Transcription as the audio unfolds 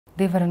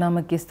ದೇವರ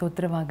ನಾಮಕ್ಕೆ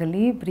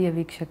ಸ್ತೋತ್ರವಾಗಲಿ. ಪ್ರಿಯ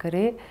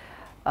ವೀಕ್ಷಕರೇ,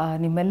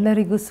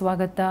 ನಿಮ್ಮೆಲ್ಲರಿಗೂ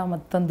ಸ್ವಾಗತ.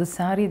 ಮತ್ತೊಂದು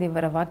ಸಾರಿ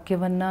ದೇವರ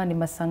ವಾಕ್ಯವನ್ನು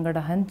ನಿಮ್ಮ ಸಂಗಡ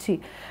ಹಂಚಿ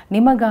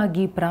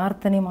ನಿಮಗಾಗಿ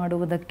ಪ್ರಾರ್ಥನೆ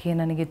ಮಾಡುವುದಕ್ಕೆ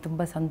ನನಗೆ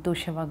ತುಂಬ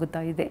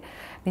ಸಂತೋಷವಾಗುತ್ತಾ ಇದೆ.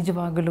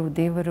 ನಿಜವಾಗಲೂ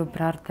ದೇವರು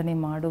ಪ್ರಾರ್ಥನೆ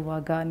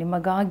ಮಾಡುವಾಗ,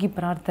 ನಿಮಗಾಗಿ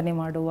ಪ್ರಾರ್ಥನೆ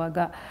ಮಾಡುವಾಗ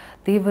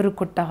ದೇವರು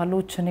ಕೊಟ್ಟ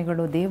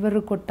ಆಲೋಚನೆಗಳು,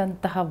 ದೇವರು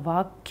ಕೊಟ್ಟಂತಹ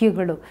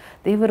ವಾಕ್ಯಗಳು,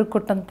 ದೇವರು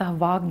ಕೊಟ್ಟಂತಹ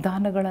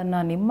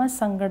ವಾಗ್ದಾನಗಳನ್ನು ನಿಮ್ಮ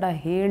ಸಂಗಡ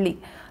ಹೇಳಿ,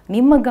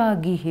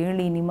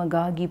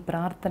 ನಿಮಗಾಗಿ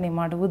ಪ್ರಾರ್ಥನೆ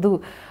ಮಾಡುವುದು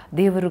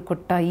ದೇವರು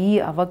ಕೊಟ್ಟ ಈ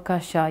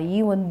ಅವಕಾಶ, ಈ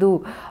ಒಂದು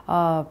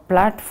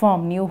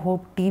ಪ್ಲ್ಯಾಟ್ಫಾರ್ಮ್ ನ್ಯೂ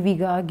ಹೋಪ್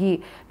ಟಿವಿಗಾಗಿ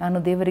ನಾನು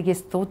ದೇವರಿಗೆ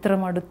ಸ್ತೋತ್ರ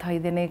ಮಾಡುತ್ತಾ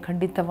ಇದ್ದೇನೆ.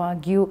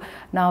 ಖಂಡಿತವಾಗಿಯೂ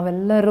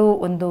ನಾವೆಲ್ಲರೂ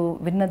ಒಂದು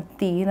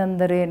ವಿನಂತಿ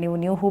ಏನೆಂದರೆ, ನೀವು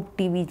ನ್ಯೂ ಹೋಪ್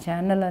ಟಿವಿ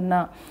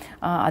ಚಾನಲನ್ನು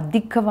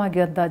ಅಧಿಕವಾಗಿ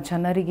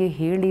ಜನರಿಗೆ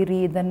ಹೇಳಿರಿ,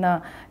 ಇದನ್ನು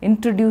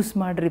ಇಂಟ್ರೊಡ್ಯೂಸ್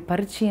ಮಾಡಿರಿ,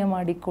 ಪರಿಚಯ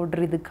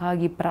ಮಾಡಿಕೊಡ್ರಿ,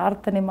 ಇದಕ್ಕಾಗಿ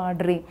ಪ್ರಾರ್ಥನೆ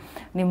ಮಾಡಿರಿ.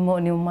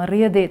 ನೀವು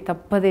ಮರೆಯದೆ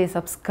ತಪ್ಪದೆ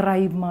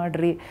ಸಬ್ಸ್ಕ್ರೈಬ್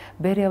ಮಾಡಿರಿ,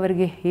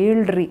 ಬೇರೆಯವರಿಗೆ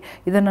ಹೇಳ್ರಿ,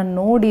 ಇದನ್ನು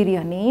ನೋಡಿರಿ,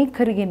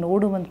 ಅನೇಕರಿಗೆ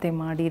ನೋಡುವಂತೆ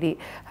ಮಾಡಿರಿ.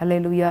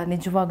 ಹಲ್ಲೆಲೂಯಾ.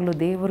 ನಿಜವಾಗಲೂ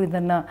ದೇವರು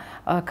ಇದನ್ನು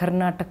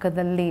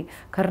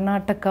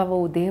ಕರ್ನಾಟಕವು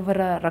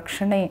ದೇವರ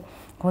ರಕ್ಷಣೆ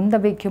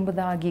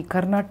ಹೊಂದಬೇಕೆಂಬುದಾಗಿ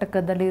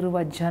ಕರ್ನಾಟಕದಲ್ಲಿರುವ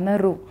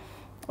ಜನರು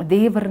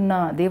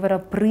ದೇವರ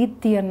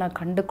ಪ್ರೀತಿಯನ್ನು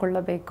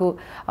ಕಂಡುಕೊಳ್ಳಬೇಕು,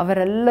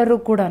 ಅವರೆಲ್ಲರೂ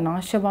ಕೂಡ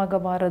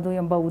ನಾಶವಾಗಬಾರದು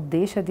ಎಂಬ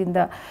ಉದ್ದೇಶದಿಂದ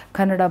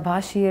ಕನ್ನಡ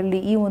ಭಾಷೆಯಲ್ಲಿ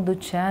ಈ ಒಂದು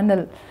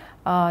ಚಾನಲ್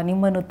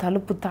ನಿಮ್ಮನ್ನು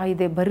ತಲುಪುತ್ತಾ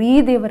ಇದೆ. ಬರೀ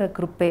ದೇವರ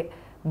ಕೃಪೆ,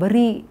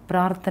 ಬರೀ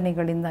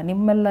ಪ್ರಾರ್ಥನೆಗಳಿಂದ,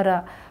 ನಿಮ್ಮೆಲ್ಲರ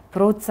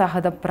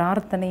ಪ್ರೋತ್ಸಾಹದ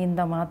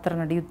ಪ್ರಾರ್ಥನೆಯಿಂದ ಮಾತ್ರ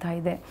ನಡೆಯುತ್ತಾ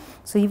ಇದೆ.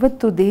 ಸೊ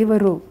ಇವತ್ತು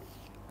ದೇವರು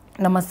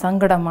ನಮ್ಮ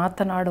ಸಂಗಡ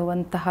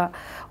ಮಾತನಾಡುವಂತಹ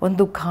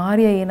ಒಂದು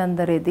ಕಾರ್ಯ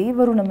ಏನೆಂದರೆ,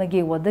 ದೇವರು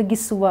ನಮಗೆ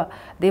ಒದಗಿಸುವ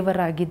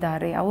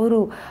ದೇವರಾಗಿದ್ದಾರೆ. ಅವರು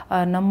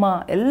ನಮ್ಮ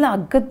ಎಲ್ಲ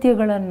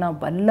ಅಗತ್ಯಗಳನ್ನು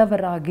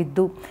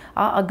ಬಲ್ಲವರಾಗಿದ್ದು,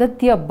 ಆ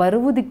ಅಗತ್ಯ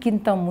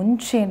ಬರುವುದಕ್ಕಿಂತ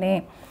ಮುಂಚೆನೇ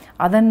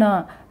ಅದನ್ನು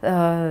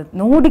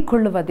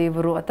ನೋಡಿಕೊಳ್ಳುವ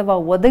ದೇವರು, ಅಥವಾ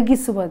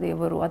ಒದಗಿಸುವ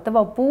ದೇವರು,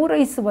 ಅಥವಾ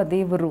ಪೂರೈಸುವ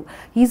ದೇವರು.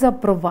 ಈಸ್ ಅ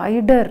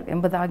ಪ್ರೊವೈಡರ್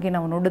ಎಂಬುದಾಗಿ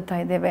ನಾವು ನೋಡುತ್ತಾ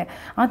ಇದ್ದೇವೆ.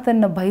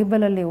 ಆತನ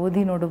ಬೈಬಲಲ್ಲಿ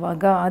ಓದಿ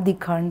ನೋಡುವಾಗ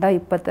ಆದಿಕಾಂಡ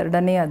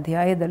 22ನೇ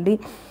ಅಧ್ಯಾಯದಲ್ಲಿ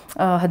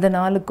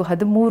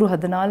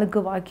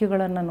 13-14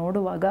 ವಾಕ್ಯಗಳನ್ನು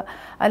ನೋಡುವಾಗ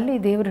ಅಲ್ಲಿ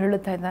ದೇವರು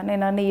ಹೇಳುತ್ತಾ ಇದ್ದಾನೆ,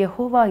 ನಾನು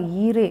ಯೆಹೋವ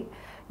ಈರೆ,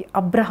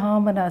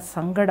 ಅಬ್ರಹಾಮನ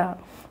ಸಂಗಡ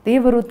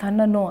ದೇವರು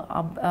ತನ್ನನ್ನು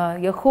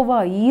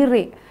ಯೆಹೋವ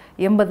ಈರೆ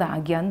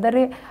ಎಂಬುದಾಗಿ,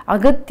 ಅಂದರೆ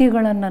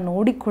ಅಗತ್ಯಗಳನ್ನು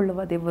ನೋಡಿಕೊಳ್ಳುವ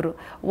ದೇವರು,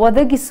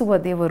 ಒದಗಿಸುವ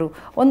ದೇವರು.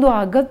 ಒಂದು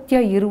ಅಗತ್ಯ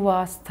ಇರುವ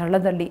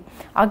ಸ್ಥಳದಲ್ಲಿ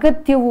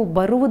ಅಗತ್ಯವು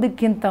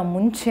ಬರುವುದಕ್ಕಿಂತ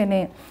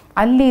ಮುಂಚೆನೇ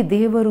ಅಲ್ಲಿ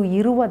ದೇವರು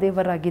ಇರುವ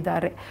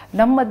ದೇವರಾಗಿದ್ದಾರೆ.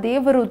 ನಮ್ಮ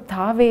ದೇವರು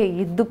ತಾವೇ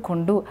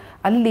ಇದ್ದುಕೊಂಡು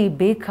ಅಲ್ಲಿ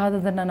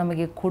ಬೇಕಾದದನ್ನು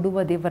ನಮಗೆ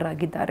ಕೊಡುವ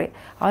ದೇವರಾಗಿದ್ದಾರೆ.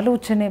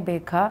 ಆಲೋಚನೆ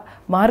ಬೇಕಾ,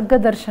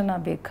 ಮಾರ್ಗದರ್ಶನ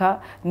ಬೇಕಾ,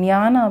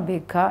 ಜ್ಞಾನ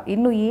ಬೇಕಾ,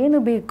 ಇನ್ನು ಏನು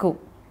ಬೇಕು,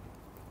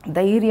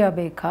 ಧೈರ್ಯ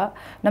ಬೇಕಾ,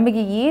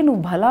 ನಮಗೆ ಏನು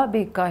ಬಲ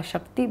ಬೇಕಾ,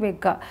 ಶಕ್ತಿ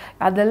ಬೇಕಾ,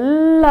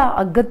 ಅದೆಲ್ಲ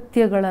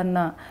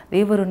ಅಗತ್ಯಗಳನ್ನು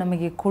ದೇವರು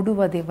ನಮಗೆ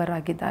ಕೊಡುವ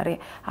ದೇವರಾಗಿದ್ದಾರೆ.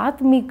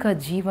 ಆತ್ಮಿಕ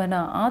ಜೀವನ,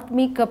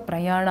 ಆತ್ಮಿಕ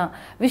ಪ್ರಯಾಣ,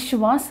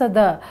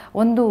 ವಿಶ್ವಾಸದ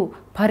ಒಂದು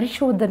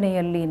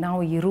ಪರಿಶೋಧನೆಯಲ್ಲಿ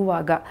ನಾವು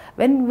ಇರುವಾಗ,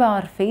 when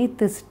our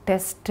faith is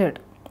tested,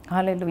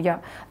 hallelujah,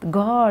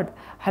 God,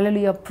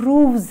 hallelujah,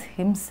 proves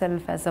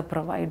himself as a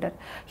provider.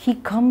 He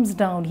comes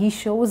down, he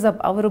shows up.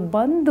 ಅವರು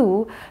ಬಂದು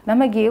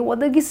ನಮಗೆ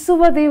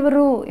ಒದಗಿಸುವ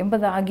ದೇವರು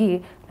ಎಂಬುದಾಗಿ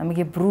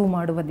ನಮಗೆ ಪ್ರೂವ್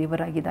ಮಾಡುವ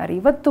ದೇವರಾಗಿದ್ದಾರೆ.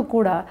 ಇವತ್ತು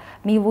ಕೂಡ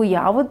ನೀವು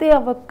ಯಾವುದೇ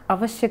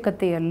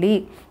ಅವಶ್ಯಕತೆಯಲ್ಲಿ,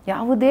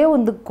 ಯಾವುದೇ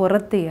ಒಂದು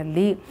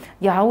ಕೊರತೆಯಲ್ಲಿ,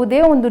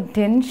 ಯಾವುದೇ ಒಂದು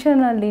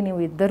ಟೆನ್ಷನಲ್ಲಿ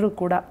ನೀವು ಇದ್ದರೂ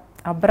ಕೂಡ,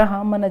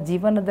 ಅಬ್ರಹಾಮನ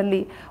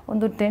ಜೀವನದಲ್ಲಿ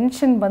ಒಂದು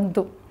ಟೆನ್ಷನ್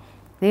ಬಂತು.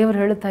 ದೇವರು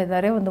ಹೇಳ್ತಾ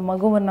ಇದ್ದಾರೆ, ಒಂದು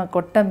ಮಗುವನ್ನು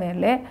ಕೊಟ್ಟ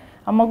ಮೇಲೆ,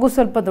 ಆ ಮಗು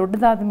ಸ್ವಲ್ಪ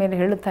ದೊಡ್ಡದಾದ ಮೇಲೆ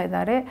ಹೇಳ್ತಾ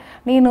ಇದ್ದಾರೆ,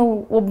 ನೀನು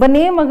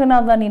ಒಬ್ಬನೇ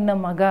ಮಗನಾದ ನಿನ್ನ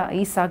ಮಗ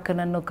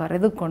ಈಸಾಕನನ್ನು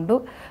ಕರೆದುಕೊಂಡು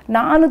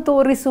ನಾನು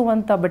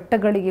ತೋರಿಸುವಂಥ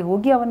ಬೆಟ್ಟಗಳಿಗೆ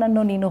ಹೋಗಿ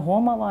ಅವನನ್ನು ನೀನು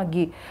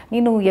ಹೋಮವಾಗಿ,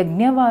 ನೀನು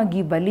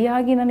ಯಜ್ಞವಾಗಿ,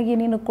 ಬಲಿಯಾಗಿ ನನಗೆ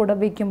ನೀನು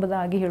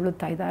ಕೊಡಬೇಕೆಂಬುದಾಗಿ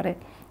ಹೇಳುತ್ತಾ ಇದ್ದಾರೆ.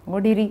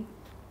 ನೋಡಿರಿ,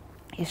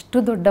 ಎಷ್ಟು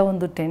ದೊಡ್ಡ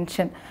ಒಂದು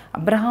ಟೆನ್ಷನ್.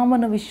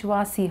 ಅಬ್ರಹಾಮನ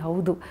ವಿಶ್ವಾಸಿ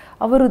ಹೌದು,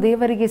 ಅವರು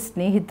ದೇವರಿಗೆ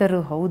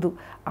ಸ್ನೇಹಿತರು ಹೌದು,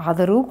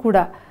 ಆದರೂ ಕೂಡ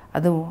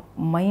ಅದು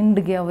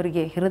ಮೈಂಡ್ಗೆ,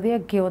 ಅವರಿಗೆ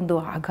ಹೃದಯಕ್ಕೆ ಒಂದು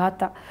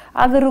ಆಘಾತ.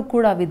 ಆದರೂ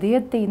ಕೂಡ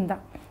ವಿಧೇಯತೆಯಿಂದ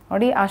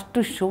ನೋಡಿ, ಅಷ್ಟು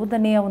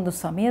ಶೋಧನೆಯ ಒಂದು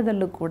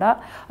ಸಮಯದಲ್ಲೂ ಕೂಡ,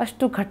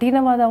 ಅಷ್ಟು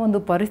ಕಠಿಣವಾದ ಒಂದು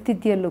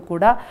ಪರಿಸ್ಥಿತಿಯಲ್ಲೂ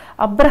ಕೂಡ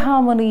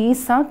ಅಬ್ರಹಾಮನು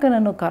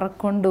ಈಸಾಕನನ್ನು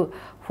ಕರಕೊಂಡು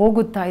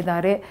ಹೋಗುತ್ತಾ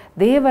ಇದ್ದಾರೆ.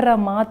 ದೇವರ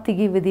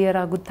ಮಾತಿಗೆ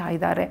ವಿಧೇಯರಾಗುತ್ತಾ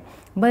ಇದ್ದಾರೆ.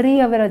 ಬರೀ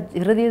ಅವರ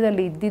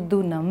ಹೃದಯದಲ್ಲಿ ಇದ್ದಿದ್ದು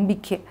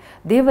ನಂಬಿಕೆ,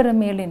 ದೇವರ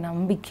ಮೇಲೆ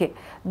ನಂಬಿಕೆ,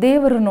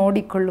 ದೇವರು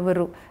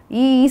ನೋಡಿಕೊಳ್ಳುವರು.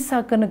 ಈ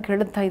ಈಸಾಕನು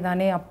ಕೇಳುತ್ತಾ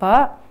ಇದ್ದಾನೆ, ಅಪ್ಪ,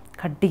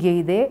 ಕಟ್ಟಿಗೆ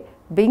ಇದೆ,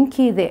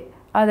 ಬೆಂಕಿ ಇದೆ,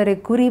 ಆದರೆ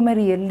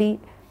ಕುರಿಮರಿ ಎಲ್ಲಿ,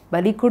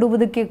 ಬಲಿ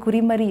ಕೊಡುವುದಕ್ಕೆ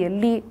ಕುರಿಮರಿ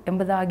ಎಲ್ಲಿ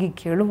ಎಂಬುದಾಗಿ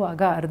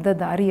ಕೇಳುವಾಗ ಅರ್ಧ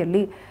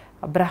ದಾರಿಯಲ್ಲಿ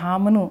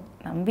ಅಬ್ರಹಾಮನು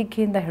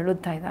ನಂಬಿಕೆಯಿಂದ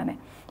ಹೇಳುತ್ತಾ ಇದ್ದಾನೆ,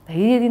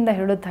 ಧೈರ್ಯದಿಂದ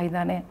ಹೇಳುತ್ತಾ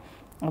ಇದ್ದಾನೆ,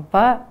 ಅಪ್ಪ,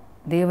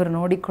 ದೇವರು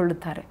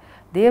ನೋಡಿಕೊಳ್ಳುತ್ತಾರೆ.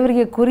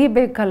 ದೇವರಿಗೆ ಕುರಿ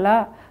ಬೇಕಲ್ಲ,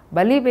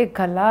 ಬಲಿ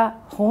ಬೇಕಲ್ಲ,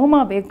 ಹೋಮ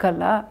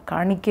ಬೇಕಲ್ಲ,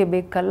 ಕಾಣಿಕೆ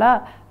ಬೇಕಲ್ಲ,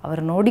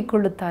 ಅವರು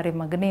ನೋಡಿಕೊಳ್ಳುತ್ತಾರೆ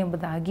ಮಗನೇ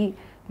ಎಂಬುದಾಗಿ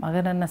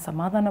ಮಗನನ್ನು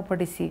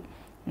ಸಮಾಧಾನಪಡಿಸಿ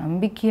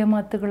ನಂಬಿಕೆಯ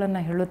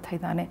ಮಾತುಗಳನ್ನು ಹೇಳುತ್ತಾ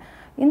ಇದ್ದಾನೆ.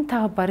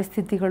 ಇಂತಹ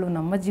ಪರಿಸ್ಥಿತಿಗಳು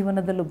ನಮ್ಮ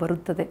ಜೀವನದಲ್ಲೂ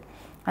ಬರುತ್ತದೆ.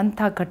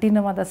 ಅಂಥ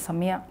ಕಠಿಣವಾದ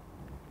ಸಮಯ,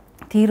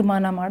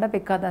 ತೀರ್ಮಾನ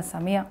ಮಾಡಬೇಕಾದ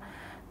ಸಮಯ,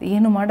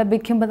 ಏನು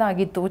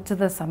ಮಾಡಬೇಕೆಂಬುದಾಗಿ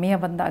ತೋಚದ ಸಮಯ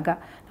ಬಂದಾಗ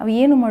ನಾವು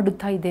ಏನು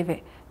ಮಾಡುತ್ತಾ ಇದ್ದೇವೆ?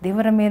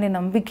 ದೇವರ ಮೇಲೆ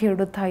ನಂಬಿಕೆ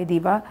ಇಡುತ್ತಾ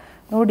ಇದ್ದೀವಾ?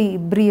 ನೋಡಿ,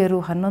 ಇಬ್ರಿಯರು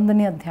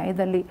 11ನೇ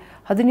ಅಧ್ಯಾಯದಲ್ಲಿ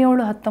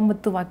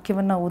 17-19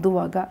 ವಾಕ್ಯವನ್ನು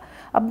ಓದುವಾಗ,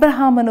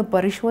 ಅಬ್ರಹಾಮನು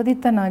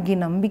ಪರಿಶೋಧಿತನಾಗಿ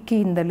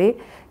ನಂಬಿಕೆಯಿಂದಲೇ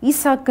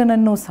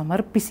ಈಸಾಕನನ್ನು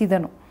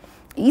ಸಮರ್ಪಿಸಿದನು.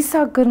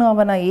 ಈಸಾಕನು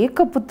ಅವನ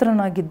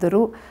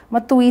ಏಕಪುತ್ರನಾಗಿದ್ದರು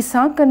ಮತ್ತು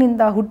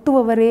ಈಸಾಕನಿಂದ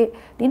ಹುಟ್ಟುವವರೇ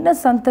ನಿನ್ನ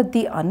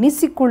ಸಂತತಿ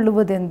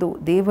ಅನ್ನಿಸಿಕೊಳ್ಳುವುದೆಂದು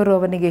ದೇವರು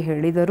ಅವನಿಗೆ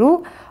ಹೇಳಿದರೂ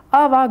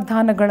ಆ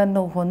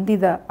ವಾಗ್ದಾನಗಳನ್ನು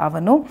ಹೊಂದಿದ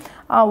ಅವನು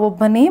ಆ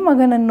ಒಬ್ಬನೇ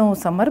ಮಗನನ್ನು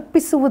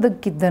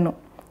ಸಮರ್ಪಿಸುವುದಕ್ಕಿದ್ದನು.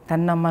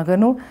 ತನ್ನ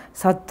ಮಗನು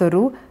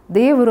ಸತ್ತರೂ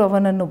ದೇವರು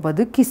ಅವನನ್ನು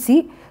ಬದುಕಿಸಿ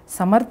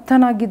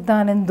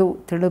ಸಮರ್ಥನಾಗಿದ್ದಾನೆಂದು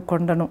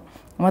ತಿಳುಕೊಂಡನು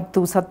ಮತ್ತು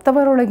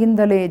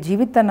ಸತ್ತವರೊಳಗಿಂದಲೇ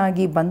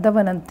ಜೀವಿತನಾಗಿ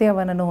ಬಂದವನಂತೆ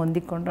ಅವನನ್ನು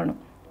ಹೊಂದಿಕೊಂಡನು.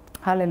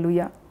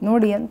 ಹಲ್ಲೆಲೂಯಾ.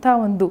 ನೋಡಿ, ಎಂಥ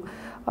ಒಂದು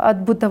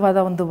ಅದ್ಭುತವಾದ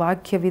ಒಂದು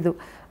ವಾಕ್ಯವಿದು.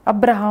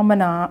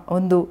 ಅಬ್ರಹಾಮನ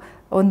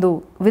ಒಂದು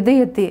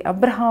ವಿಧೇಯತೆ,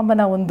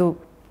 ಅಬ್ರಹಾಮನ ಒಂದು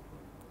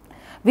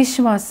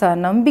ವಿಶ್ವಾಸ,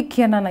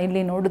 ನಂಬಿಕೆಯನ್ನು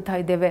ಇಲ್ಲಿ ನೋಡುತ್ತಾ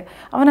ಇದ್ದೇವೆ.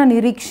 ಅವನ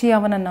ನಿರೀಕ್ಷೆ,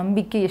 ಅವನ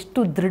ನಂಬಿಕೆ ಎಷ್ಟು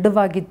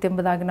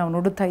ದೃಢವಾಗಿತ್ತೆಂಬುದಾಗಿ ನಾವು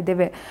ನೋಡುತ್ತಾ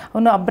ಇದ್ದೇವೆ.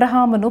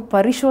 ಅಬ್ರಹಾಮನು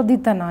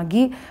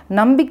ಪರಿಶೋಧಿತನಾಗಿ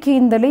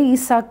ನಂಬಿಕೆಯಿಂದಲೇ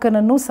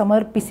ಈಸಾಕನನ್ನು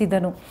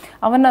ಸಮರ್ಪಿಸಿದನು.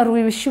 ಅವನ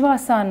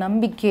ವಿಶ್ವಾಸ,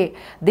 ನಂಬಿಕೆ,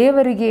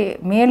 ದೇವರಿಗೆ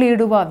ಮೇಲೆ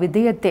ಇಡುವ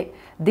ವಿಧೇಯತೆ.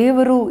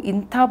 ದೇವರು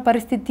ಇಂಥ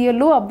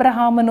ಪರಿಸ್ಥಿತಿಯಲ್ಲೂ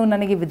ಅಬ್ರಹಾಮನು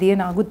ನನಗೆ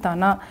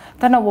ವಿಧೇಯನಾಗುತ್ತಾನಾ?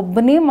 ತನ್ನ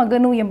ಒಬ್ಬನೇ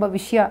ಮಗನು ಎಂಬ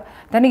ವಿಷಯ,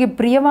 ತನಗೆ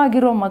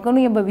ಪ್ರಿಯವಾಗಿರೋ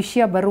ಮಗನು ಎಂಬ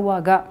ವಿಷಯ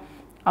ಬರುವಾಗ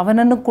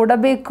ಅವನನ್ನು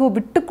ಕೊಡಬೇಕು,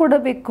 ಬಿಟ್ಟು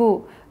ಕೊಡಬೇಕು,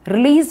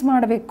 ರಿಲೀಸ್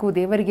ಮಾಡಬೇಕು,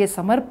 ದೇವರಿಗೆ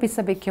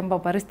ಸಮರ್ಪಿಸಬೇಕೆಂಬ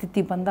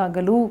ಪರಿಸ್ಥಿತಿ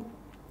ಬಂದಾಗಲೂ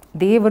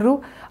ದೇವರು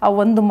ಆ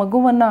ಒಂದು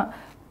ಮಗುವನ್ನು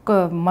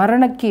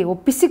ಮರಣಕ್ಕೆ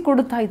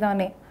ಒಪ್ಪಿಸಿಕೊಡುತ್ತಾ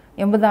ಇದ್ದಾನೆ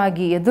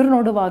ಎಂಬುದಾಗಿ ಎದುರು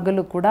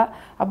ನೋಡುವಾಗಲೂ ಕೂಡ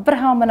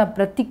ಅಬ್ರಹಾಮನ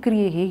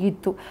ಪ್ರತಿಕ್ರಿಯೆ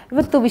ಹೇಗಿತ್ತು?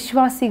 ಇವತ್ತು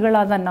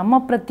ವಿಶ್ವಾಸಿಗಳಾದ ನಮ್ಮ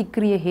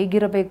ಪ್ರತಿಕ್ರಿಯೆ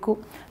ಹೇಗಿರಬೇಕು?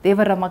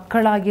 ದೇವರ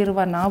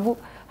ಮಕ್ಕಳಾಗಿರುವ ನಾವು,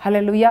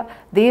 ಹಲ್ಲೆಲೂಯಾ,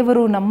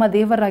 ದೇವರು ನಮ್ಮ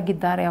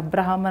ದೇವರಾಗಿದ್ದಾರೆ,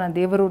 ಅಬ್ರಹಾಮನ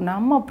ದೇವರು.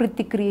 ನಮ್ಮ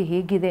ಪ್ರತಿಕ್ರಿಯೆ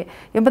ಹೇಗಿದೆ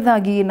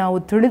ಎಂಬುದಾಗಿ ನಾವು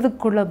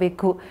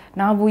ತಿಳಿದುಕೊಳ್ಳಬೇಕು.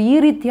 ನಾವು ಈ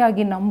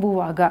ರೀತಿಯಾಗಿ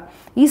ನಂಬುವಾಗ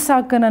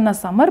ಈಸಾಕನನ್ನು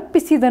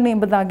ಸಮರ್ಪಿಸಿದನು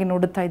ಎಂಬುದಾಗಿ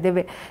ನೋಡುತ್ತಾ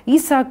ಇದ್ದೇವೆ.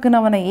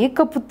 ಈಸಾಕನವನ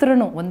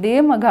ಏಕಪುತ್ರನು, ಒಂದೇ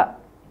ಮಗ.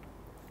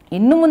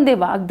 ಇನ್ನು ಮುಂದೆ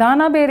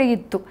ವಾಗ್ದಾನ ಬೇರೆ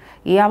ಇತ್ತು.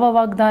 ಯಾವ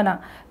ವಾಗ್ದಾನ?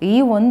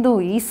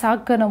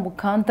 ಈಸಾಕನ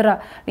ಮುಖಾಂತರ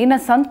ನಿನ್ನ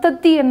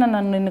ಸಂತತಿಯನ್ನು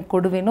ನಾನು ನಿನಗೆ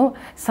ಕೊಡುವೆನು,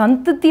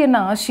 ಸಂತತಿಯನ್ನು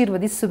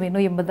ಆಶೀರ್ವದಿಸುವೆನು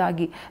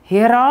ಎಂಬುದಾಗಿ.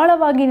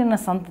 ಹೇರಾಳವಾಗಿ ನಿನ್ನ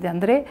ಸಂತತಿ,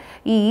 ಅಂದರೆ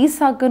ಈ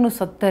ಈಸಾಕನು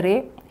ಸತ್ತರೆ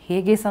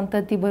ಹೇಗೆ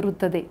ಸಂತತಿ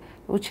ಬರುತ್ತದೆ?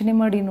 ಯೋಚನೆ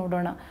ಮಾಡಿ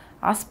ನೋಡೋಣ.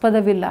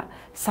 ಆಸ್ಪದವಿಲ್ಲ,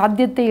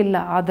 ಸಾಧ್ಯತೆ ಇಲ್ಲ.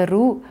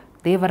 ಆದರೂ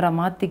ದೇವರ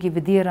ಮಾತಿಗೆ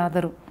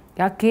ವಿಧೇಯರಾದರು.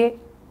 ಯಾಕೆ?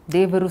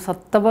 ದೇವರು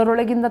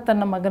ಸತ್ತವರೊಳಗಿಂದ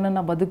ತನ್ನ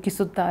ಮಗನನ್ನು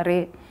ಬದುಕಿಸುತ್ತಾರೆ,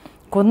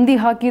 ಕೊಂದಿ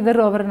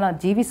ಹಾಕಿದರೂ ಅವರನ್ನು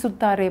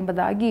ಜೀವಿಸುತ್ತಾರೆ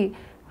ಎಂಬುದಾಗಿ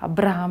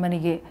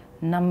ಅಬ್ರಹಾಮನಿಗೆ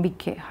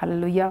ನಂಬಿಕೆ.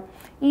 ಹಲ್ಲೆಲೂಯಾ.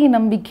 ಈ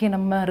ನಂಬಿಕೆ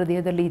ನಮ್ಮ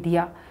ಹೃದಯದಲ್ಲಿ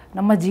ಇದೆಯಾ?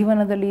 ನಮ್ಮ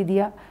ಜೀವನದಲ್ಲಿ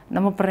ಇದೆಯಾ?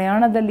 ನಮ್ಮ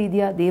ಪ್ರಯಾಣದಲ್ಲಿ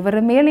ಇದೆಯಾ? ದೇವರ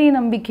ಮೇಲೆ ಈ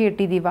ನಂಬಿಕೆ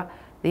ಇಟ್ಟಿದ್ದೀವ?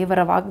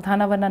 ದೇವರ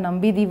ವಾಗ್ದಾನವನ್ನು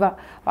ನಂಬಿದ್ದೀವ?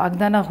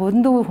 ವಾಗ್ದಾನ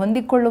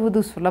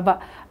ಹೊಂದಿಕೊಳ್ಳುವುದು ಸುಲಭ.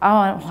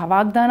 ಆ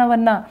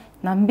ವಾಗ್ದಾನವನ್ನು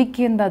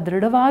ನಂಬಿಕೆಯಿಂದ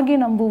ದೃಢವಾಗಿ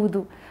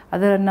ನಂಬುವುದು,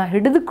 ಅದನ್ನು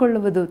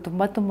ಹಿಡಿದುಕೊಳ್ಳುವುದು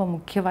ತುಂಬ ತುಂಬ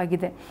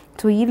ಮುಖ್ಯವಾಗಿದೆ.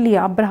 ಸೊ ಇಲ್ಲಿ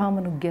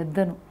ಅಬ್ರಹಾಮನು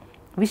ಗೆದ್ದನು,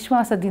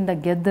 ವಿಶ್ವಾಸದಿಂದ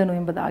ಗೆದ್ದನು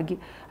ಎಂಬುದಾಗಿ.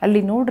 ಅಲ್ಲಿ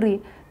ನೋಡ್ರಿ,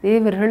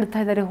 ದೇವರು ಹೇಳ್ತಾ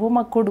ಇದ್ದಾರೆ, ಹೋಮ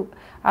ಕೊಡು.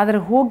 ಆದರೆ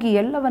ಹೋಗಿ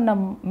ಎಲ್ಲವನ್ನ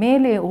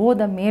ಮೇಲೆ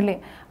ಹೋದ ಮೇಲೆ,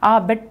 ಆ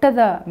ಬೆಟ್ಟದ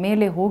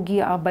ಮೇಲೆ ಹೋಗಿ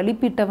ಆ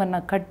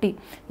ಬಲಿಪೀಠವನ್ನು ಕಟ್ಟಿ,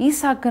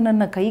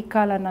 ಈಸಾಕನನ್ನು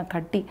ಕೈಕಾಲನ್ನು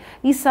ಕಟ್ಟಿ,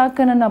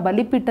 ಈಸಾಕನನ್ನು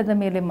ಬಲಿಪೀಠದ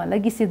ಮೇಲೆ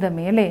ಮಲಗಿಸಿದ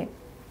ಮೇಲೆ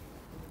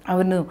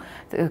ಅವನು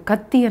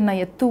ಕತ್ತಿಯನ್ನು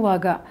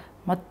ಎತ್ತುವಾಗ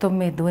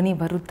ಮತ್ತೊಮ್ಮೆ ಧ್ವನಿ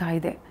ಬರುತ್ತಾ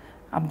ಇದೆ.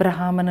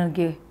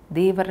 ಅಬ್ರಹಾಮನಿಗೆ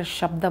ದೇವರ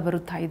ಶಬ್ದ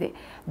ಬರುತ್ತಾ ಇದೆ,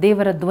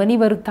 ದೇವರ ಧ್ವನಿ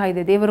ಬರುತ್ತಾ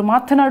ಇದೆ, ದೇವರು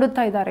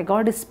ಮಾತನಾಡುತ್ತಾ ಇದ್ದಾರೆ.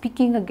 God is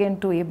speaking again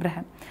to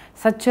ಏಬ್ರಹಾಮ್.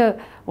 Such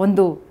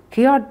ಒಂದು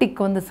ಕಿಯಾಟಿಕ್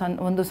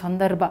ಒಂದು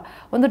ಸಂದರ್ಭ,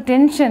 ಒಂದು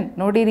ಟೆನ್ಷನ್.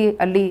 ನೋಡಿರಿ,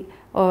 ಅಲ್ಲಿ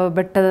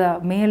ಬೆಟ್ಟದ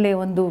ಮೇಲೆ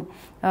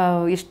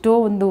ಎಷ್ಟೋ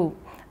ಒಂದು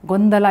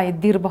ಗೊಂದಲ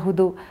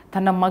ಎದ್ದಿರಬಹುದು.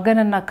 ತನ್ನ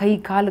ಮಗನನ್ನು ಕೈ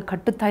ಕಾಲು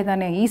ಕಟ್ಟುತ್ತಾ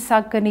ಇದ್ದಾನೆ.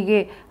 ಈಸಾಕನಿಗೆ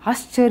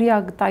ಆಶ್ಚರ್ಯ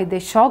ಆಗ್ತಾ ಇದೆ,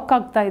 ಶಾಕ್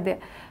ಆಗ್ತಾ ಇದೆ.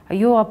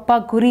 ಅಯ್ಯೋ ಅಪ್ಪ,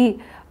 ಕುರಿ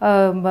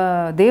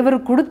ದೇವರು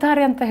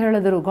ಕೊಡುತ್ತಾರೆ ಅಂತ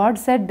ಹೇಳಿದರು.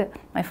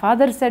 My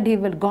father shed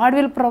god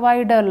will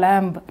provide a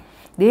lamb.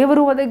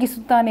 ದೇವರು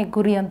ಒದಗಿಸುತ್ತಾನೆ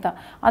ಕುರಿ ಅಂತ.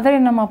 ಆದರೆ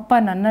ನಮ್ಮ ಅಪ್ಪ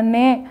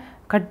ನನ್ನನ್ನೇ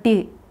ಕಟ್ಟಿ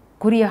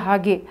ಕುರಿಯ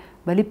ಹಾಗೆ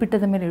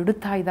ಬಲಿಪೀಠದ ಮೇಲೆ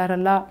ಇಡುತ್ತಾ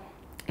ಇದ್ದಾರಲ್ಲ.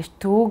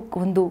 ಎಷ್ಟೋ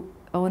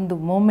ಒಂದು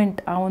ಮೂಮೆಂಟ್,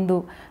 ಆ ಒಂದು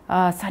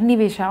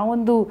ಸನ್ನಿವೇಶ, ಆ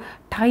ಒಂದು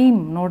ಟೈಮ್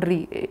ನೋಡ್ರಿ,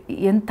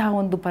 ಎಂಥ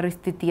ಒಂದು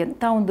ಪರಿಸ್ಥಿತಿ,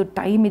 ಎಂಥ ಒಂದು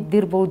ಟೈಮ್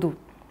ಇದ್ದಿರ್ಬೋದು.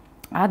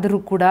 ಆದರೂ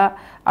ಕೂಡ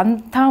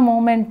ಅಂಥ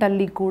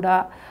ಮೂಮೆಂಟಲ್ಲಿ ಕೂಡ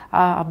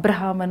ಆ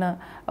ಅಬ್ರಹಾಮನ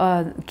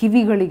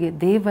ಕಿವಿಗಳಿಗೆ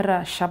ದೇವರ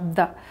ಶಬ್ದ,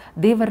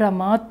 ದೇವರ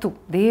ಮಾತು,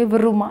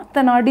 ದೇವರು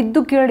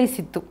ಮಾತನಾಡಿದ್ದು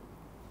ಕೇಳಿಸಿತ್ತು.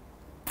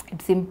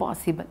 It's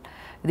impossible.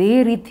 ಇದೇ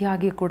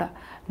ರೀತಿಯಾಗಿ ಕೂಡ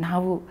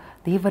ನಾವು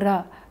ದೇವರ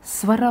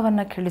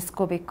ಸ್ವರವನ್ನು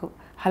ಕೇಳಿಸ್ಕೋಬೇಕು.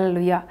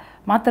 ಹಲ್ಲೆಲೂಯಾ.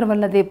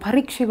 ಮಾತ್ರವಲ್ಲದೆ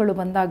ಪರೀಕ್ಷೆಗಳು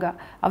ಬಂದಾಗ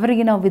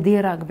ಅವರಿಗೆ ನಾವು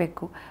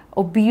ವಿಧೇಯರಾಗಬೇಕು.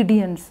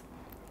 ಒಬೀಡಿಯನ್ಸ್.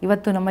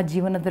 ಇವತ್ತು ನಮ್ಮ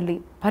ಜೀವನದಲ್ಲಿ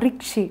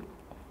ಪರೀಕ್ಷೆ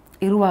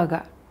ಇರುವಾಗ,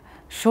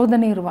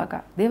 ಶೋಧನೆ ಇರುವಾಗ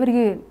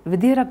ದೇವರಿಗೆ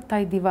ವಿಧೇಯರಾಗ್ತಾ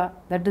ಇದ್ದೀವಾ?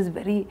 ದಟ್ ಇಸ್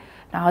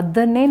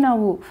ಅದನ್ನೇ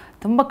ನಾವು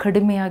ತುಂಬ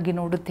ಕಡಿಮೆಯಾಗಿ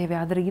ನೋಡುತ್ತೇವೆ.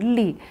 ಆದರೆ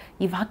ಇಲ್ಲಿ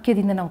ಈ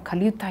ವಾಕ್ಯದಿಂದ ನಾವು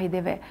ಕಲಿಯುತ್ತಾ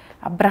ಇದ್ದೇವೆ.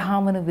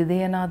 ಅಬ್ರಹಾಮನು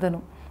ವಿಧೇಯನಾದನು,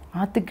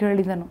 ಮಾತು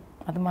ಕೇಳಿದನು.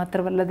 ಅದು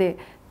ಮಾತ್ರವಲ್ಲದೆ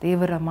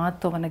ದೇವರ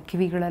ಮಾತು ಅವನ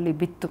ಕಿವಿಗಳಲ್ಲಿ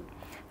ಬಿತ್ತು.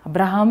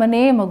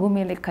 ಅಬ್ರಹಾಮನೇ ಮಗು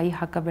ಮೇಲೆ ಕೈ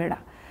ಹಾಕಬೇಡ,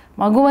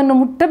 ಮಗುವನ್ನು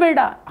ಮುಟ್ಟಬೇಡ,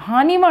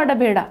 ಹಾನಿ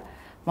ಮಾಡಬೇಡ,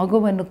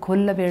 ಮಗುವನ್ನು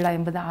ಕೊಲ್ಲಬೇಡ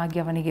ಎಂಬುದಾಗಿ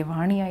ಅವನಿಗೆ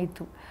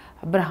ವಾಣಿಯಾಯಿತು.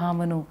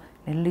 ಅಬ್ರಹಾಮನು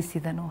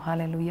ನಿಲ್ಲಿಸಿದನು.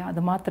 ಹಲ್ಲೆಲೂಯಾ.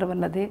 ಅದು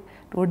ಮಾತ್ರವಲ್ಲದೆ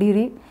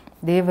ನೋಡಿರಿ,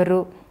 ದೇವರು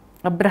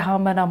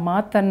ಅಬ್ರಹಾಮನ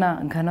ಮಾತನ್ನು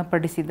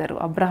ಘನಪಡಿಸಿದರು.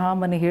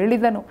 ಅಬ್ರಹಾಮನು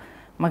ಹೇಳಿದನು,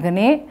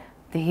 ಮಗನೇ,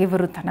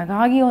 ದೇವರು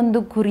ತನಗಾಗಿ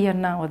ಒಂದು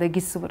ಕುರಿಯನ್ನು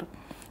ಒದಗಿಸುವರು.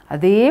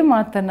 ಅದೇ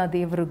ಮಾತನ್ನು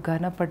ದೇವರು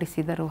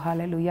ಘನಪಡಿಸಿದರು.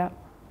 ಹಲ್ಲೆಲೂಯಾ.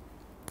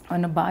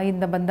 ಅವನ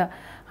ಬಾಯಿಂದ ಬಂದ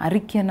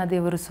ಅರಿಕೆಯನ್ನು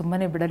ದೇವರು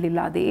ಸುಮ್ಮನೆ ಬಿಡಲಿಲ್ಲ.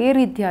 ಅದೇ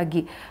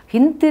ರೀತಿಯಾಗಿ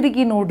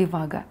ಹಿಂತಿರುಗಿ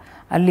ನೋಡುವಾಗ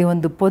ಅಲ್ಲಿ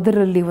ಒಂದು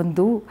ಪೊದರಲ್ಲಿ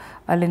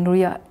ಅಲ್ಲಿ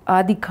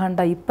ಆದಿಕಾಂಡ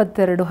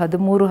 22,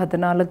 13,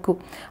 14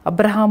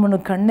 ಅಬ್ರಹಾಮನು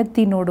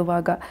ಕಣ್ಣೆತ್ತಿ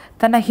ನೋಡುವಾಗ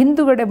ತನ್ನ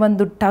ಹಿಂದುಗಡೆ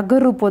ಬಂದು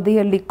ಟಗರು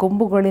ಪೊದೆಯಲ್ಲಿ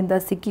ಕೊಂಬುಗಳಿಂದ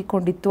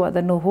ಸಿಕ್ಕಿಕೊಂಡಿತ್ತು.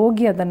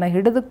 ಅದನ್ನು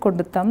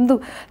ಹಿಡಿದುಕೊಂಡು ತಂದು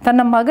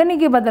ತನ್ನ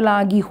ಮಗನಿಗೆ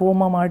ಬದಲಾಗಿ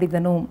ಹೋಮ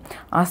ಮಾಡಿದನು.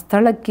 ಆ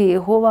ಸ್ಥಳಕ್ಕೆ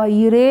ಯೆಹೋವ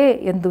ಈರೇ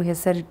ಎಂದು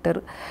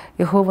ಹೆಸರಿಟ್ಟರು.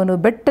 ಯೆಹೋವನು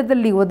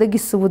ಬೆಟ್ಟದಲ್ಲಿ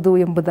ಒದಗಿಸುವುದು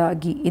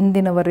ಎಂಬುದಾಗಿ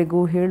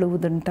ಇಂದಿನವರೆಗೂ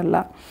ಹೇಳುವುದುಂಟಲ್ಲ.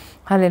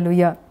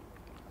 ಹಲ್ಲೆಲೂಯಾ.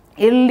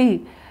 ಎಲ್ಲಿ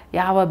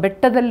ಯಾವ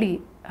ಬೆಟ್ಟದಲ್ಲಿ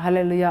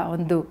ಹಲ್ಲೆಲೂಯಾ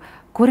ಒಂದು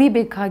ಕುರಿ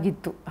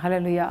ಬೇಕಾಗಿತ್ತು,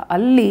 ಹಲ್ಲೆಲೂಯಾ,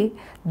 ಅಲ್ಲಿ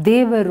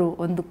ದೇವರು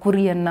ಒಂದು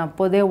ಕುರಿಯನ್ನು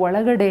ಪೊದೆ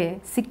ಒಳಗಡೆ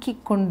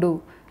ಸಿಕ್ಕಿಕೊಂಡು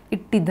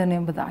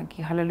ಇಟ್ಟಿದ್ದನೆಂಬುದಾಗಿ.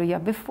 Hallelujah.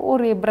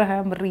 Before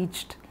ಏಬ್ರಹಾಮ್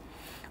reached,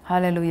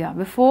 hallelujah,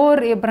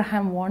 before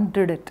ಏಬ್ರಹಾಮ್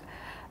wanted it,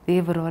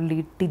 ದೇವರು ಅಲ್ಲಿ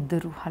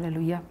ಇಟ್ಟಿದ್ದರು.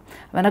 ಹಲ್ಲೆಲೂಯಾ.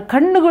 ಅವನ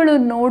ಕಣ್ಣುಗಳು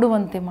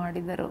ನೋಡುವಂತೆ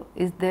ಮಾಡಿದರು.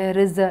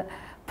 There is a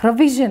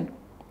provision.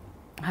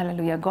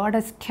 Hallelujah. God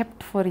has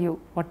kept for you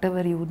what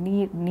ever you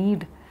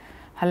need.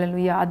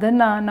 Hallelujah.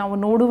 ಅದನ್ನು ನಾವು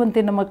ನೋಡುವಂತೆ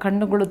ನಮ್ಮ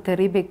ಕಣ್ಣುಗಳು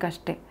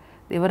ತೆರಿಬೇಕಷ್ಟೆ,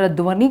 ದೇವರ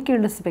ಧ್ವನಿ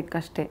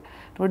ಕೇಳಿಸ್ಬೇಕಷ್ಟೆ.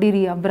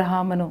 ನೋಡಿರಿ,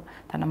 ಅಬ್ರಹಾಮನು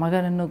ತನ್ನ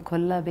ಮಗನನ್ನು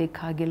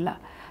ಕೊಲ್ಲಬೇಕಾಗಿಲ್ಲ.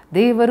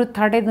 ದೇವರು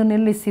ತಡೆದು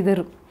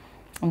ನಿಲ್ಲಿಸಿದರು.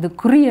 ಒಂದು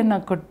ಕುರಿಯನ್ನು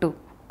ಕೊಟ್ಟು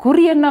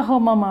ಕುರಿಯನ್ನು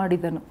ಹೋಮ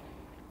ಮಾಡಿದನು.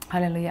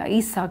 ಹಲ್ಲೆಲೂಯಾ.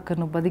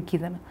 ಈಸಾಕನು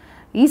ಬದುಕಿದನು.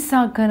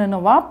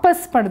 ಈಸಾಕನನ್ನು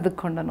ವಾಪಸ್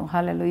ಪಡೆದುಕೊಂಡನು.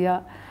 ಹಲ್ಲೆಲೂಯಾ.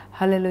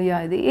 ಹಲ್ಲೆಲೂಯಾ.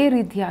 ಇದೇ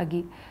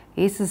ರೀತಿಯಾಗಿ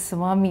ಯೇಸು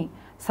ಸ್ವಾಮಿ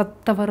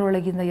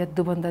ಸತ್ತವರೊಳಗಿಂದ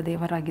ಎದ್ದು ಬಂದ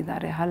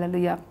ದೇವರಾಗಿದ್ದಾರೆ.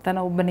 ಹಲ್ಲೆಲೂಯಾ. ತನ್ನ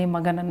ಒಬ್ಬನೇ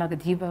ಮಗನನ್ನು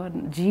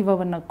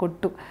ಜೀವವನ್ನು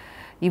ಕೊಟ್ಟು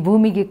ಈ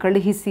ಭೂಮಿಗೆ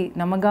ಕಳುಹಿಸಿ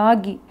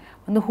ನಮಗಾಗಿ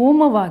ಒಂದು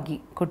ಹೋಮವಾಗಿ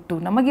ಕೊಟ್ಟು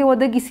ನಮಗೆ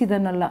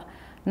ಒದಗಿಸಿದನಲ್ಲ.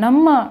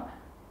 ನಮ್ಮ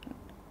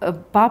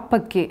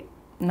ಪಾಪಕ್ಕೆ,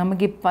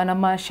 ನಮಗೆ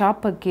ನಮ್ಮ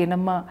ಶಾಪಕ್ಕೆ,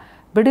 ನಮ್ಮ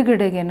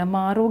ಬಿಡುಗಡೆಗೆ, ನಮ್ಮ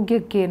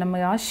ಆರೋಗ್ಯಕ್ಕೆ, ನಮ್ಮ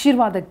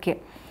ಆಶೀರ್ವಾದಕ್ಕೆ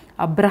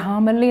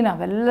ಅಬ್ರಹಾಮಲ್ಲಿ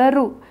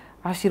ನಾವೆಲ್ಲರೂ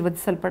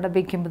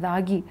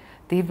ಆಶೀರ್ವದಿಸಲ್ಪಡಬೇಕೆಂಬುದಾಗಿ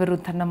ದೇವರು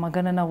ತನ್ನ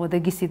ಮಗನನ್ನು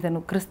ಒದಗಿಸಿದನು.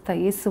 ಕ್ರಿಸ್ತ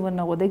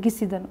ಯೇಸುವನ್ನು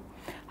ಒದಗಿಸಿದನು.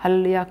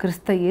 ಹಲ್ಲೆಲೂಯಾ.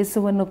 ಕ್ರಿಸ್ತ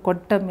ಯೇಸುವನ್ನು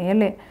ಕೊಟ್ಟ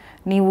ಮೇಲೆ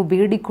ನೀವು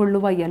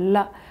ಬೇಡಿಕೊಳ್ಳುವ ಎಲ್ಲ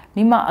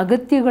ನಿಮ್ಮ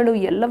ಅಗತ್ಯಗಳು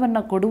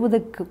ಎಲ್ಲವನ್ನು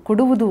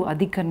ಕೊಡುವುದು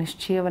ಅಧಿಕ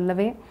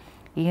ನಿಶ್ಚಯವಲ್ಲವೇ?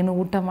 ಏನು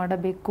ಊಟ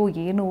ಮಾಡಬೇಕು,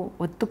 ಏನು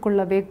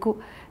ಹೊತ್ತುಕೊಳ್ಳಬೇಕು,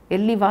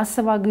 ಎಲ್ಲಿ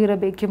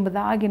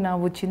ವಾಸವಾಗಿರಬೇಕೆಂಬುದಾಗಿ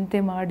ನಾವು ಚಿಂತೆ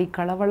ಮಾಡಿ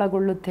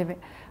ಕಳವಳಗೊಳ್ಳುತ್ತೇವೆ.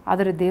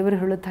 ಆದರೆ ದೇವರು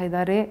ಹೇಳುತ್ತಾ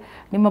ಇದ್ದಾರೆ,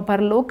 ನಿಮ್ಮ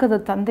ಪರಲೋಕದ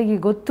ತಂದೆಗೆ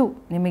ಗೊತ್ತು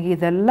ನಿಮಗೆ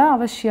ಇದೆಲ್ಲ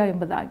ಅವಶ್ಯ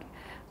ಎಂಬುದಾಗಿ.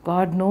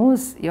 God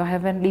knows, your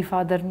heavenly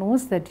Father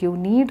knows that you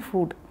need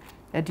food,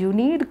 that you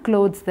need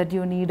clothes, that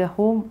you need a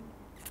home,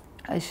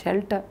 a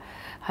shelter.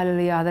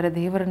 Hallelujah. ಆದರೆ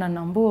ದೇವರನ್ನು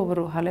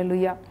ನಂಬುವವರು,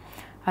 ಹಲ್ಲೆಲೂಯಾ,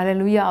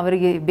 ಹಲ್ಲೆಲೂಯಾ,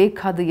 ಅವರಿಗೆ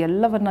ಬೇಕಾದ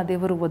ಎಲ್ಲವನ್ನು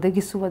ದೇವರು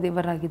ಒದಗಿಸುವ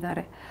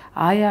ದೇವರಾಗಿದ್ದಾರೆ.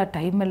 ಆಯಾ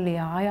ಟೈಮಲ್ಲಿ,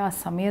 ಆಯಾ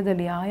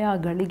ಸಮಯದಲ್ಲಿ, ಆಯಾ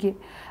ಗಳಿಗೆ,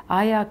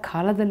 ಆಯಾ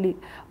ಕಾಲದಲ್ಲಿ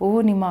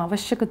ನಿಮ್ಮ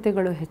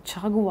ಅವಶ್ಯಕತೆಗಳು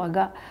ಹೆಚ್ಚಾಗುವಾಗ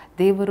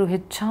ದೇವರು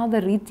ಹೆಚ್ಚಾದ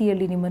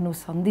ರೀತಿಯಲ್ಲಿ ನಿಮ್ಮನ್ನು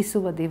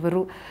ಸಂಧಿಸುವ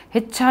ದೇವರು,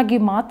 ಹೆಚ್ಚಾಗಿ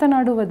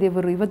ಮಾತನಾಡುವ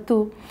ದೇವರು. ಇವತ್ತು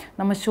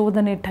ನಮ್ಮ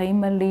ಶೋಧನೆ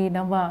ಟೈಮಲ್ಲಿ,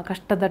 ನಮ್ಮ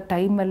ಕಷ್ಟದ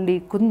ಟೈಮಲ್ಲಿ,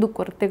 ಕುಂದು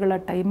ಕೊರತೆಗಳ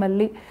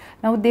ಟೈಮಲ್ಲಿ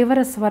ನಾವು ದೇವರ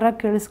ಸ್ವರ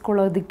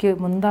ಕೇಳಿಸ್ಕೊಳ್ಳೋದಕ್ಕೆ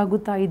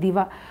ಮುಂದಾಗುತ್ತಾ ಇದ್ದೀವ?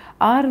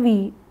 R V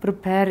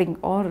preparing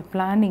are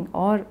planning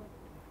are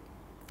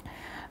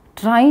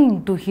trying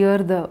to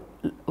here the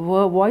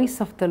voice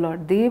of the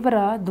lord? ದೇವರ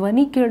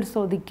ಧ್ವನಿ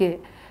ಕೇಳಿಸೋದಕ್ಕೆ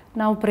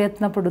ನಾವು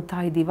ಪ್ರಯತ್ನ ಪಡುತ್ತಾ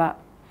ಇದ್ದೀವ,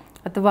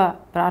 ಅಥವಾ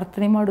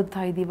ಪ್ರಾರ್ಥನೆ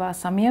ಮಾಡುತ್ತಾ ಇದ್ದೀವ,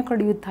 ಸಮಯ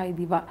ಕಳೆಯುತ್ತಾ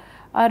ಇದ್ದೀವ?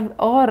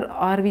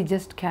 R we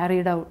just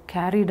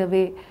carried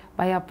away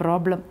by ಆ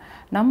ಪ್ರಾಬ್ಲಮ್?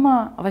 ನಮ್ಮ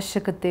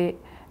ಅವಶ್ಯಕತೆ,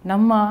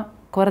 ನಮ್ಮ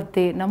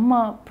ಕೊರತೆ, ನಮ್ಮ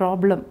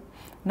ಪ್ರಾಬ್ಲಮ್,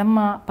 ನಮ್ಮ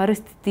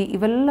ಪರಿಸ್ಥಿತಿ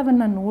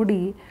ಇವೆಲ್ಲವನ್ನು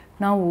ನೋಡಿ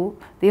ನಾವು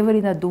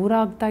ದೇವರಿಂದ ದೂರ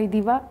ಆಗ್ತಾ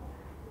ಇದ್ದೀವ?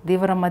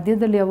 ದೇವರ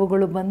ಮಧ್ಯದಲ್ಲಿ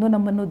ಅವುಗಳು ಬಂದು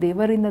ನಮ್ಮನ್ನು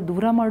ದೇವರಿಂದ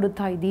ದೂರ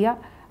ಮಾಡುತ್ತಾ ಇದೆಯಾ?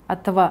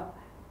 ಅಥವಾ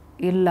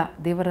ಇಲ್ಲ,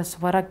 ದೇವರ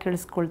ಸ್ವರ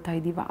ಕೇಳಿಸ್ಕೊಳ್ತಾ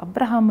ಇದ್ದೀವ?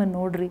 ಅಬ್ರಹಾಮನ್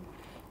ನೋಡ್ರಿ,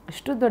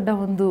 ಎಷ್ಟು ದೊಡ್ಡ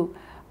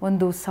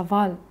ಒಂದು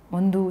ಸವಾಲ್,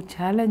 ಒಂದು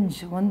ಚಾಲೆಂಜ್,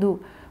 ಒಂದು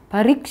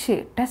ಪರೀಕ್ಷೆ,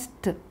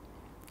 ಟೆಸ್ಟ್.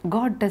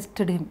 God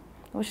tested him.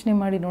 ಯೋಚನೆ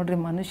ಮಾಡಿ ನೋಡ್ರಿ,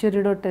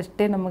 ಮನುಷ್ಯರಿಡೋ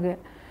ಟೆಸ್ಟೇ ನಮಗೆ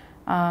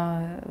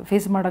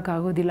ಫೇಸ್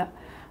ಮಾಡೋಕ್ಕಾಗೋದಿಲ್ಲ.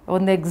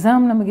 ಒಂದು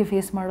ಎಕ್ಸಾಮ್ ನಮಗೆ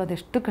ಫೇಸ್ ಮಾಡೋದು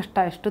ಎಷ್ಟು ಕಷ್ಟ,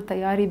 ಎಷ್ಟು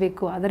ತಯಾರಿ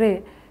ಬೇಕು. ಆದರೆ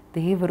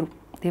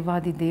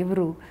ದೇವಾದಿ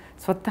ದೇವರು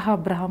ಸ್ವತಃ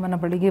ಅಬ್ರಹಾಮನ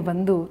ಬಳಿಗೆ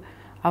ಬಂದು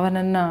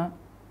ಅವನನ್ನು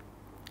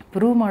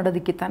ಪ್ರೂವ್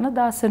ಮಾಡೋದಕ್ಕೆ ತನ್ನ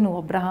ದಾಸನು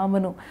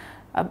ಅಬ್ರಹಾಮನು,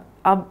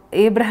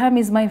 ಏಬ್ರಹಾಮ್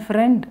is my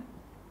friend,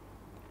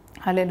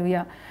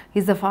 hallelujah,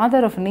 is the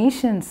father of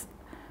Nations,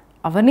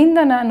 ಅವನಿಂದ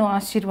ನಾನು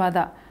ಆಶೀರ್ವಾದ,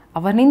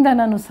 ಅವನಿಂದ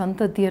ನಾನು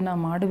ಸಂತತಿಯನ್ನು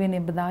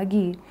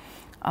ಮಾಡುವೆನೆಂಬುದಾಗಿ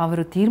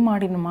ಅವರು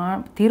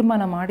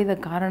ತೀರ್ಮಾನ ಮಾಡಿದ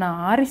ಕಾರಣ,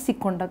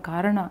 ಆರಿಸಿಕೊಂಡ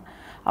ಕಾರಣ,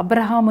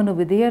 ಅಬ್ರಹಾಮನು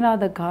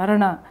ವಿಧೇಯನಾದ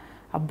ಕಾರಣ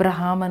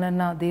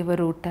ಅಬ್ರಹಾಮನನ್ನು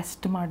ದೇವರು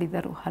ಟೆಸ್ಟ್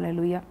ಮಾಡಿದರು.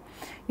 ಹಲ್ಲೆಲೂಯಾ.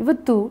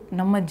 ಇವತ್ತು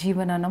ನಮ್ಮ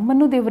ಜೀವನ,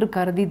 ನಮ್ಮನ್ನು ದೇವರು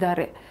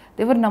ಕರೆದಿದ್ದಾರೆ,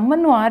 ದೇವರು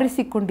ನಮ್ಮನ್ನು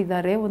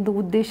ಆರಿಸಿಕೊಂಡಿದ್ದಾರೆ ಒಂದು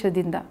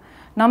ಉದ್ದೇಶದಿಂದ.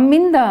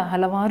 ನಮ್ಮಿಂದ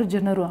ಹಲವಾರು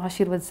ಜನರು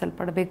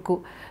ಆಶೀರ್ವದಿಸಲ್ಪಡಬೇಕು,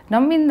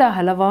 ನಮ್ಮಿಂದ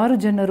ಹಲವಾರು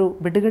ಜನರು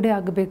ಬಿಡುಗಡೆ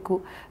ಆಗಬೇಕು,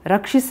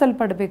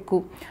 ರಕ್ಷಿಸಲ್ಪಡಬೇಕು.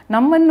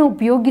 ನಮ್ಮನ್ನು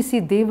ಉಪಯೋಗಿಸಿ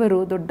ದೇವರು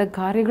ದೊಡ್ಡ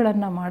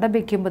ಕಾರ್ಯಗಳನ್ನು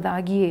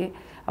ಮಾಡಬೇಕೆಂಬುದಾಗಿಯೇ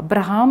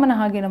ಅಬ್ರಹಾಮನ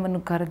ಹಾಗೆ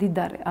ನಮ್ಮನ್ನು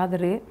ಕರೆದಿದ್ದಾರೆ.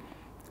 ಆದರೆ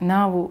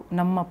ನಾವು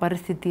ನಮ್ಮ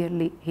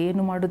ಪರಿಸ್ಥಿತಿಯಲ್ಲಿ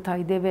ಏನು ಮಾಡುತ್ತಾ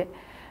ಇದ್ದೇವೆ?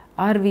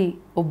 R V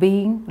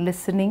obeying,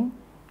 listening,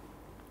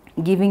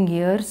 giving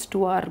years to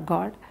our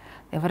God?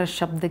 ದೇವರ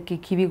ಶಬ್ದಕ್ಕೆ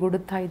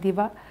ಕಿವಿಗೊಡುತ್ತಾ ಇದ್ದೀವ?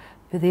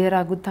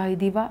 ವಿಧೇಯರಾಗುತ್ತಾ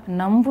ಇದ್ದೀವ?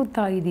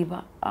 ನಂಬುತ್ತಾ ಇದ್ದೀವ?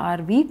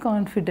 R V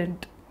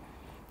confident?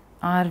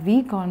 R V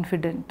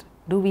confident?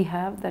 Do we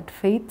have that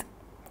faith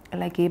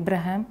like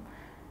ಏಬ್ರಹಾಮ್?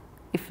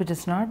 If it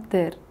is not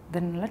there,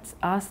 then let's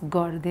ask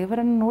god.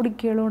 ದೇವರನ್ನು ನೋಡಿ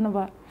ಕೇಳೋಣವ,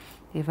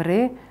 ದೇವರೇ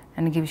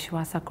ನನಗೆ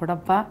ವಿಶ್ವಾಸ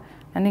ಕೊಡಪ್ಪ,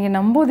 ನನಗೆ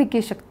ನಂಬೋದಕ್ಕೆ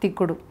ಶಕ್ತಿ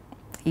ಕೊಡು.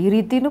 ಈ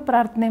ರೀತಿಯೂ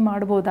ಪ್ರಾರ್ಥನೆ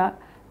ಮಾಡ್ಬೋದಾ?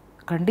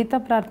 ಖಂಡಿತ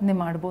ಪ್ರಾರ್ಥನೆ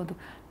ಮಾಡ್ಬೋದು.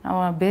 ನಾವು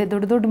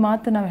ದೊಡ್ಡ ದೊಡ್ಡ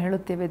ಮಾತು ನಾವು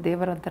ಹೇಳುತ್ತೇವೆ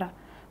ದೇವರ ಹತ್ರ,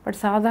 ಬಟ್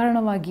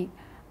ಸಾಧಾರಣವಾಗಿ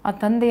ಆ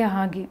ತಂದೆಯ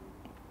ಹಾಗೆ,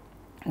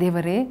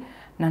 ದೇವರೇ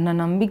ನನ್ನ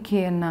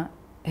ನಂಬಿಕೆಯನ್ನು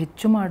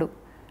ಹೆಚ್ಚು ಮಾಡು.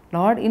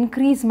 Lord,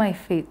 increase my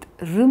faith,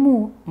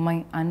 remove my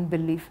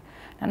unbelief.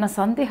 ನನ್ನ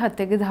ಸಂದೇಹ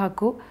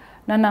ತೆಗೆದುಹಾಕು,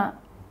 ನನ್ನ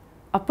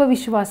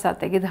ಅಪವಿಶ್ವಾಸ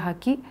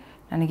ತೆಗೆದುಹಾಕಿ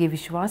ನನಗೆ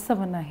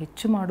ವಿಶ್ವಾಸವನ್ನು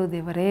ಹೆಚ್ಚು ಮಾಡು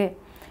ದೇವರೇ.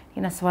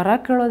 ಇನ್ನು ಸ್ವರ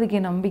ಕೇಳೋದಕ್ಕೆ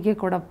ನಂಬಿಕೆ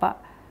ಕೊಡಪ್ಪ.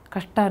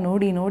 ಕಷ್ಟ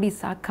ನೋಡಿ ನೋಡಿ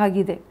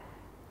ಸಾಕಾಗಿದೆ.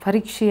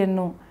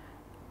 ಪರೀಕ್ಷೆಯನ್ನು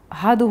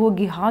ಹಾದು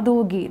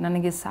ಹೋಗಿ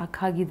ನನಗೆ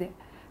ಸಾಕಾಗಿದೆ.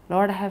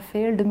 Lord, I have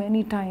failed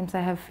many times.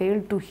 I have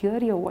failed to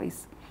here your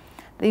voice.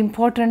 The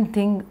important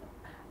thing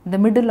the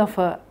middle of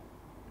a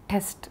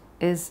test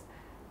is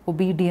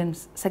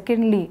obedience.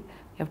 Secondly,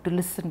 you have to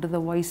listen to the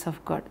voice of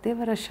god.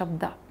 ದೇವರ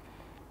ಶಬ್ದ.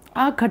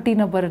 ಆ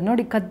ಕಠಿಣ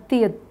ನೋಡಿ, ಕತ್ತಿ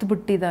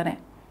ಎತ್ತಿಬಿಟ್ಟಿದ್ದಾನೆ.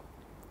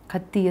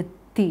 ಕತ್ತಿ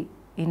ಎತ್ತಿ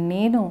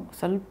ಇನ್ನೇನು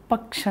ಸ್ವಲ್ಪ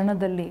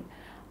ಕ್ಷಣದಲ್ಲಿ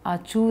ಆ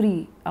ಚೂರಿ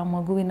ಆ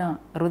ಮಗುವಿನ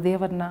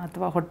ಹೃದಯವನ್ನು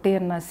ಅಥವಾ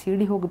ಹೊಟ್ಟೆಯನ್ನು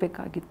ಸೀಳಿ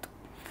ಹೋಗಬೇಕಾಗಿತ್ತು.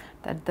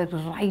 That the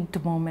right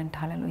moment.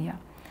 Hallelujah.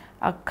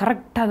 ಆ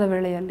ಕರೆಕ್ಟಾದ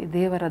ವೇಳೆಯಲ್ಲಿ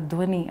ದೇವರ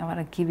ಧ್ವನಿ ಅವರ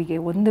ಕಿವಿಗೆ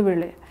ಒಂದು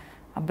ವೇಳೆ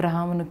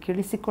ಅಬ್ರಹಾಮನು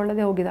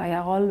ಕೇಳಿಸಿಕೊಳ್ಳದೆ ಹೋಗಿದ. ಐ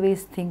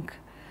ಆಲ್ವೇಸ್ ಥಿಂಕ್,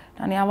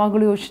 ನಾನು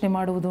ಯಾವಾಗಲೂ ಯೋಚನೆ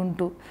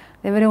ಮಾಡುವುದುಂಟು,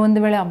 ದೇವರೇ ಒಂದು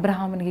ವೇಳೆ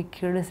ಅಬ್ರಹಾಮನಿಗೆ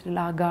ಕೇಳಿಸಲಿಲ್ಲ,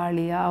 ಆ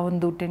ಗಾಳಿ, ಆ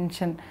ಒಂದು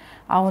ಟೆನ್ಷನ್,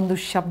 ಆ ಒಂದು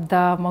ಶಬ್ದ,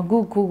 ಮಗು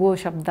ಕೂಗೋ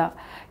ಶಬ್ದ,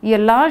 ಈ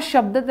ಎಲ್ಲ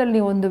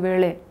ಶಬ್ದದಲ್ಲಿ ಒಂದು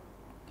ವೇಳೆ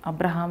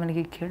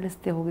ಅಬ್ರಹಾಮನಿಗೆ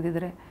ಕೇಳಿಸದೆ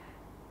ಹೋಗಿದ್ದರೆ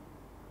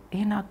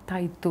ಏನಾಗ್ತಾ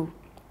ಇತ್ತು?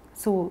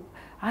 So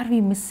R V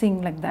missing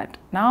like that?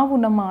 ನಾವು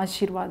ನಮ್ಮ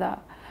ಆಶೀರ್ವಾದ,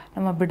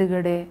 ನಮ್ಮ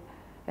ಬಿಡುಗಡೆ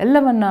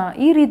ಎಲ್ಲವನ್ನು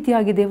ಈ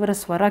ರೀತಿಯಾಗಿ ದೇವರ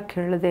ಸ್ವರ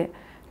ಕೇಳದೆ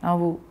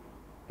ನಾವು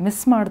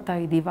ಮಿಸ್ ಮಾಡ್ತಾ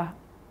ಇದ್ದೀವಾ?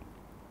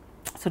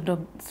 ಸೊ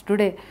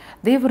ಟುಡೇ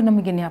ದೇವರು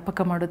ನಮಗೆ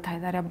ಜ್ಞಾಪಕ ಮಾಡುತ್ತಾ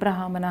ಇದ್ದಾರೆ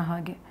ಅಬ್ರಹಾಮನ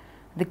ಹಾಗೆ.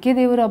 ಅದಕ್ಕೆ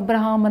ದೇವರು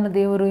ಅಬ್ರಹಾಮನ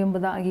ದೇವರು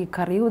ಎಂಬುದಾಗಿ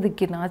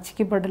ಕರೆಯುವುದಕ್ಕೆ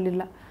ನಾಚಿಕೆ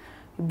ಪಡಲಿಲ್ಲ.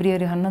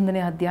 ಇಬ್ರಿಯರು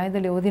 11ನೇ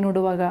ಅಧ್ಯಾಯದಲ್ಲಿ ಓದಿ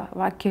ನೋಡುವಾಗ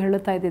ವಾಕ್ಯ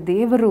ಹೇಳುತ್ತಾ ಇದೆ,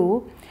 ದೇವರು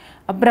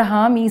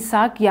ಅಬ್ರಹಾಮ್,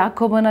 ಈಸಾಕ್,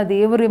 ಯಾಕೋಬನ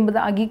ದೇವರು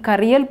ಎಂಬುದಾಗಿ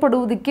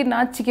ಕರೆಯಲ್ಪಡುವುದಕ್ಕೆ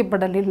ನಾಚಿಕೆ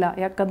ಪಡಲಿಲ್ಲ.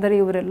 ಯಾಕಂದರೆ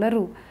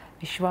ಇವರೆಲ್ಲರೂ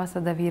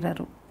ವಿಶ್ವಾಸದ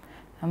ವೀರರು.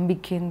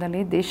 ನಂಬಿಕೆಯಿಂದಲೇ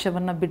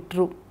ದೇಶವನ್ನು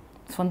ಬಿಟ್ಟರು,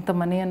 ಸ್ವಂತ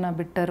ಮನೆಯನ್ನು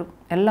ಬಿಟ್ಟರು,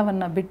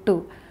 ಎಲ್ಲವನ್ನು ಬಿಟ್ಟು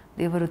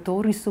ದೇವರು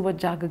ತೋರಿಸುವ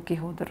ಜಾಗಕ್ಕೆ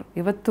ಹೋದರು.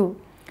 ಇವತ್ತು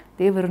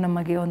ದೇವರು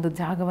ನಮಗೆ ಒಂದು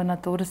ಜಾಗವನ್ನು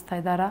ತೋರಿಸ್ತಾ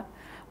ಇದ್ದಾರಾ?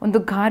 ಒಂದು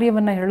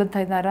ಕಾರ್ಯವನ್ನು ಹೇಳುತ್ತಾ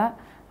ಇದ್ದಾರಾ?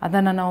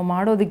 ಅದನ್ನು ನಾವು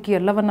ಮಾಡೋದಕ್ಕೆ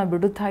ಎಲ್ಲವನ್ನು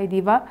ಬಿಡುತ್ತಾ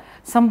ಇದ್ದೀವಾ?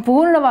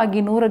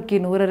 ಸಂಪೂರ್ಣವಾಗಿ 100ಕ್ಕೆ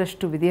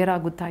 100ರಷ್ಟು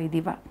ವಿಧೇಯರಾಗುತ್ತಾ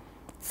ಇದ್ದೀವಾ?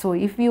 So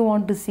if you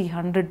want to C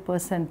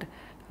 100%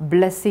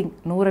 blessing,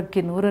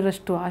 100ಕ್ಕೆ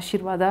 100ರಷ್ಟು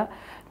ಆಶೀರ್ವಾದ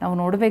ನಾವು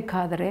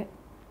ನೋಡಬೇಕಾದರೆ,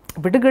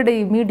 ಬಿಡುಗಡೆ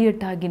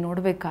ಇಮಿಡಿಯೇಟಾಗಿ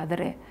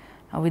ನೋಡಬೇಕಾದರೆ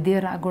ನಾವು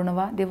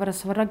ವಿಧೇಯರಾಗೋಣವ, ದೇವರ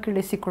ಸ್ವರ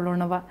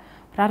ಕೇಳಿಸಿಕೊಳ್ಳೋಣವ,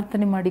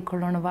 ಪ್ರಾರ್ಥನೆ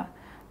ಮಾಡಿಕೊಳ್ಳೋಣವ,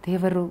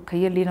 ದೇವರು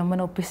ಕೈಯಲ್ಲಿ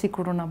ನಮ್ಮನ್ನು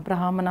ಒಪ್ಪಿಸಿಕೊಡೋಣ.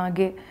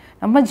 ಅಬ್ರಹಾಮನಾಗೆ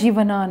ನಮ್ಮ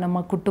ಜೀವನ, ನಮ್ಮ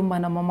ಕುಟುಂಬ,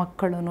 ನಮ್ಮ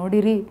ಮಕ್ಕಳು.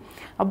 ನೋಡಿರಿ,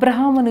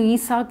 ಅಬ್ರಹಾಮನು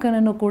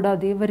ಈಸಾಕನನ್ನು ಕೂಡ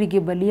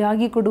ದೇವರಿಗೆ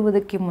ಬಲಿಯಾಗಿ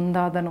ಕೊಡುವುದಕ್ಕೆ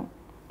ಮುಂದಾದನು.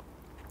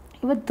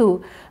 ಇವತ್ತು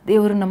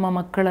ದೇವರು ನಮ್ಮ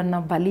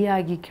ಮಕ್ಕಳನ್ನು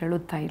ಬಲಿಯಾಗಿ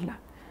ಕೇಳುತ್ತಾ ಇಲ್ಲ.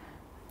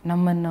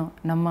 ನಮ್ಮನ್ನು,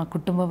 ನಮ್ಮ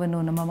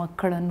ಕುಟುಂಬವನ್ನು, ನಮ್ಮ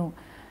ಮಕ್ಕಳನ್ನು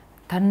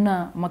ತನ್ನ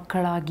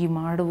ಮಕ್ಕಳಾಗಿ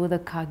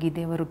ಮಾಡುವುದಕ್ಕಾಗಿ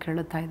ದೇವರು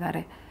ಕೇಳುತ್ತಾ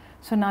ಇದ್ದಾರೆ.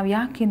 ಸೊ ನಾವು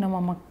ಯಾಕೆ ನಮ್ಮ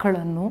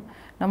ಮಕ್ಕಳನ್ನು,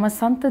 ನಮ್ಮ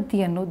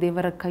ಸಂತತಿಯನ್ನು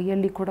ದೇವರ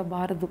ಕೈಯಲ್ಲಿ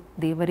ಕೊಡಬಾರದು?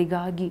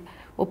 ದೇವರಿಗಾಗಿ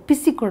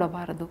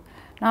ಒಪ್ಪಿಸಿಕೊಡಬಾರದು?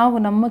 ನಾವು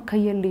ನಮ್ಮ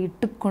ಕೈಯಲ್ಲಿ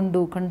ಇಟ್ಟುಕೊಂಡು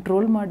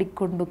ಕಂಟ್ರೋಲ್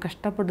ಮಾಡಿಕೊಂಡು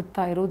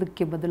ಕಷ್ಟಪಡುತ್ತಾ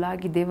ಇರೋದಕ್ಕೆ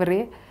ಬದಲಾಗಿ, ದೇವರೇ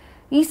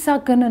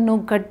ಈಸಾಕನನ್ನು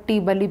ಕಟ್ಟಿ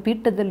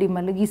ಬಲಿಪೀಠದಲ್ಲಿ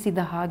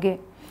ಮಲಗಿಸಿದ ಹಾಗೆ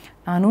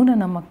ನಾನು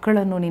ನನ್ನ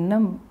ಮಕ್ಕಳನ್ನು ನಿನ್ನ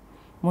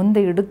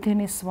ಮುಂದೆ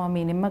ಇಡುತ್ತೇನೆ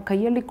ಸ್ವಾಮಿ, ನಿಮ್ಮ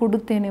ಕೈಯಲ್ಲಿ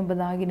ಕೊಡುತ್ತೇನೆ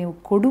ಎಂಬುದಾಗಿ ನೀವು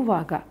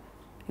ಕೊಡುವಾಗ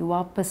ನೀವು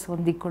ವಾಪಸ್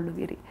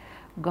ಹೊಂದಿಕೊಳ್ಳುವಿರಿ.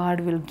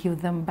 God will give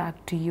them back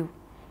to you.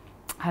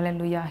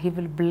 Hallelujah. He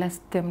will bless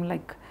them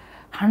like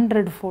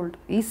 100-fold.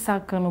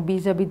 ಈಸಾಕನು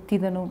ಬೀಜ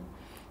ಬಿತ್ತಿದನು,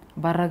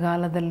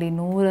 ಬರಗಾಲದಲ್ಲಿ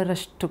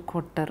 100ರಷ್ಟು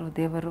ಕೊಟ್ಟರು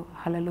ದೇವರು.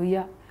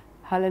 Hallelujah,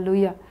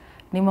 hallelujah.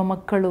 ನಿಮ್ಮ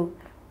ಮಕ್ಕಳು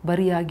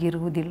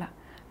ಬರಿಯಾಗಿರುವುದಿಲ್ಲ,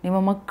 ನಿಮ್ಮ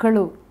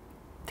ಮಕ್ಕಳು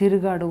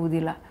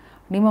ತಿರುಗಾಡುವುದಿಲ್ಲ,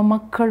 ನಿಮ್ಮ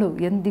ಮಕ್ಕಳು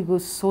ಎಂದಿಗೂ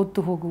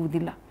ಸೋತು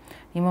ಹೋಗುವುದಿಲ್ಲ,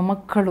 ನಿಮ್ಮ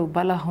ಮಕ್ಕಳು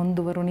ಬಲ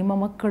ಹೊಂದುವರು, ನಿಮ್ಮ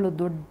ಮಕ್ಕಳು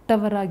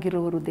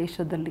ದೊಡ್ಡವರಾಗಿರುವರು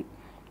ದೇಶದಲ್ಲಿ.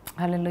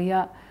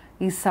 ಹಲ್ಲೆಲೂಯಾ.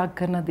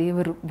 ಈಸಾಕನ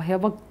ದೇವರು,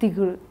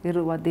 ಭಯಭಕ್ತಿಗಳು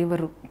ಇರುವ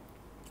ದೇವರು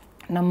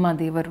ನಮ್ಮ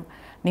ದೇವರು,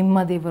 ನಿಮ್ಮ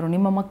ದೇವರು,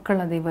 ನಿಮ್ಮ ಮಕ್ಕಳ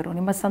ದೇವರು,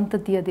 ನಿಮ್ಮ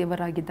ಸಂತತಿಯ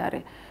ದೇವರಾಗಿದ್ದಾರೆ.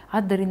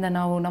 ಆದ್ದರಿಂದ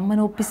ನಾವು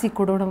ನಮ್ಮನ್ನು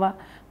ಒಪ್ಪಿಸಿಕೊಡೋಣವ,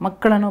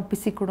 ಮಕ್ಕಳನ್ನು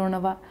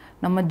ಒಪ್ಪಿಸಿಕೊಡೋಣವ,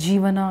 ನಮ್ಮ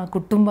ಜೀವನ,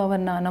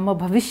 ಕುಟುಂಬವನ್ನು, ನಮ್ಮ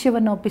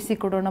ಭವಿಷ್ಯವನ್ನು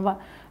ಒಪ್ಪಿಸಿಕೊಡೋಣವ.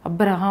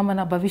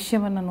 ಅಬ್ರಹಾಮನ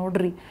ಭವಿಷ್ಯವನ್ನು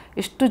ನೋಡ್ರಿ,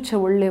 ಎಷ್ಟು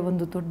ಒಳ್ಳೆಯ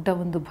ಒಂದು ದೊಡ್ಡ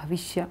ಒಂದು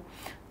ಭವಿಷ್ಯ.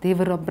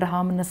 ದೇವರು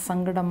ಅಬ್ರಹಾಮನ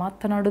ಸಂಗಡ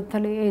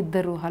ಮಾತನಾಡುತ್ತಲೇ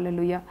ಇದ್ದರು.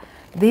 ಹಲ್ಲೆಲೂಯಾ.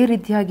 ಅದೇ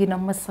ರೀತಿಯಾಗಿ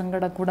ನಮ್ಮ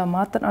ಸಂಗಡ ಕೂಡ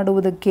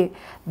ಮಾತನಾಡುವುದಕ್ಕೆ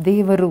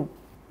ದೇವರು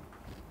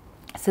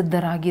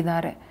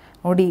ಸಿದ್ಧರಾಗಿದ್ದಾರೆ.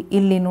 ನೋಡಿ,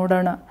 ಇಲ್ಲಿ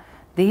ನೋಡೋಣ,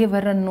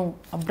 ದೇವರನ್ನು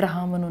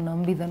ಅಬ್ರಹಾಮನು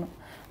ನಂಬಿದನು.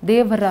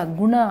 ದೇವರ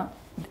ಗುಣ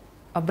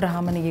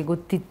ಅಬ್ರಹಾಮನಿಗೆ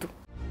ಗೊತ್ತಿತ್ತು.